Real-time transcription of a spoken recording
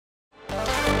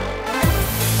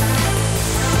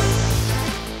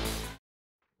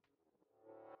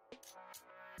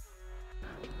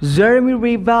Jeremy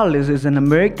Ray Valdez is an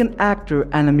American actor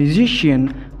and a musician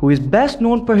who is best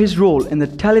known for his role in the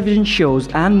television shows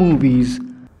and movies.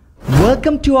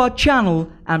 Welcome to our channel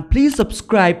and please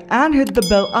subscribe and hit the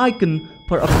bell icon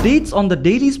for updates on the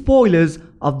daily spoilers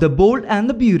of The Bold and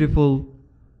the Beautiful.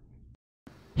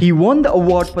 He won the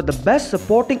award for the Best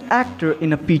Supporting Actor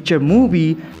in a Feature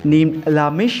Movie named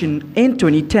La Mission in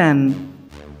 2010.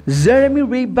 Jeremy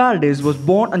Ray Valdez was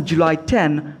born on July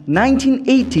 10,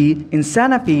 1980 in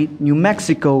Santa Fe, New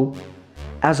Mexico.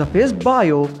 As of his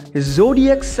bio, his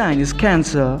zodiac sign is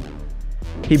Cancer.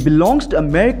 He belongs to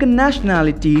American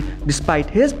nationality despite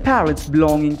his parents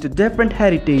belonging to different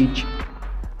heritage.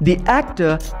 The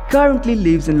actor currently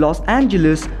lives in Los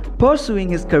Angeles, pursuing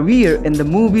his career in the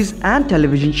movies and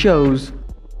television shows.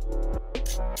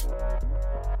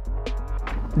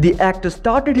 The actor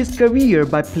started his career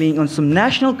by playing on some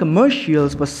national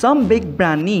commercials for some big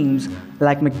brand names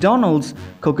like McDonald's,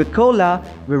 Coca-Cola,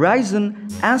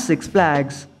 Verizon, and Six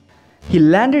Flags. He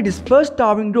landed his first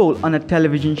starring role on a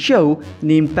television show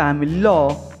named Family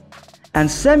Law, and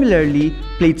similarly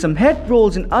played some head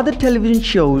roles in other television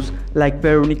shows like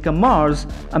Veronica Mars,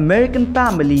 American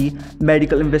Family,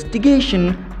 Medical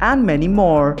Investigation, and many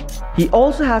more. He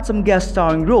also had some guest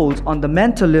starring roles on The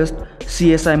Mentalist,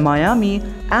 CSI Miami,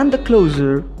 and The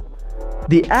Closer.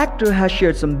 The actor has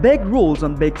shared some big roles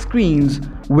on big screens,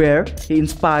 where he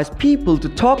inspires people to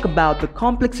talk about the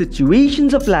complex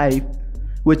situations of life,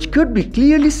 which could be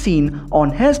clearly seen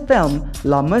on his film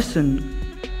La Mission.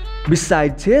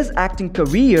 Besides his acting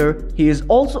career, he is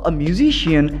also a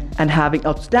musician and having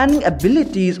outstanding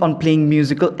abilities on playing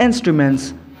musical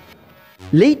instruments.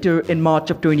 Later in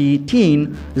March of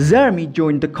 2018, Jeremy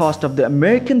joined the cast of the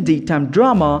American daytime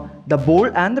drama The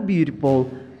Bold and the Beautiful,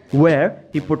 where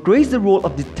he portrays the role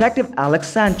of Detective Alex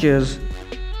Sanchez.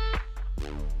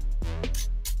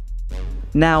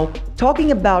 Now,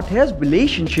 talking about his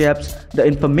relationships, the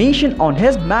information on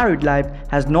his married life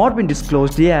has not been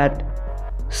disclosed yet.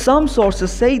 Some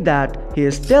sources say that he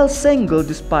is still single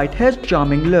despite his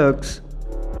charming looks.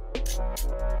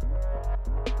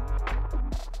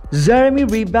 Jeremy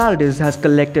Ray Valdez has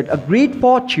collected a great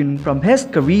fortune from his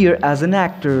career as an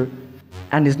actor,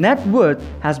 and his net worth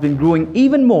has been growing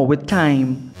even more with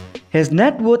time. His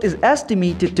net worth is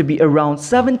estimated to be around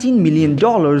 $17 million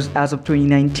as of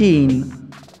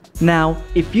 2019. Now,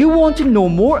 if you want to know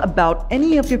more about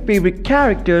any of your favorite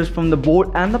characters from The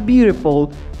Bold and the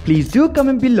Beautiful, please do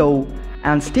comment below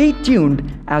and stay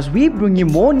tuned as we bring you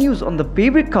more news on the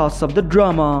favorite casts of the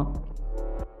drama.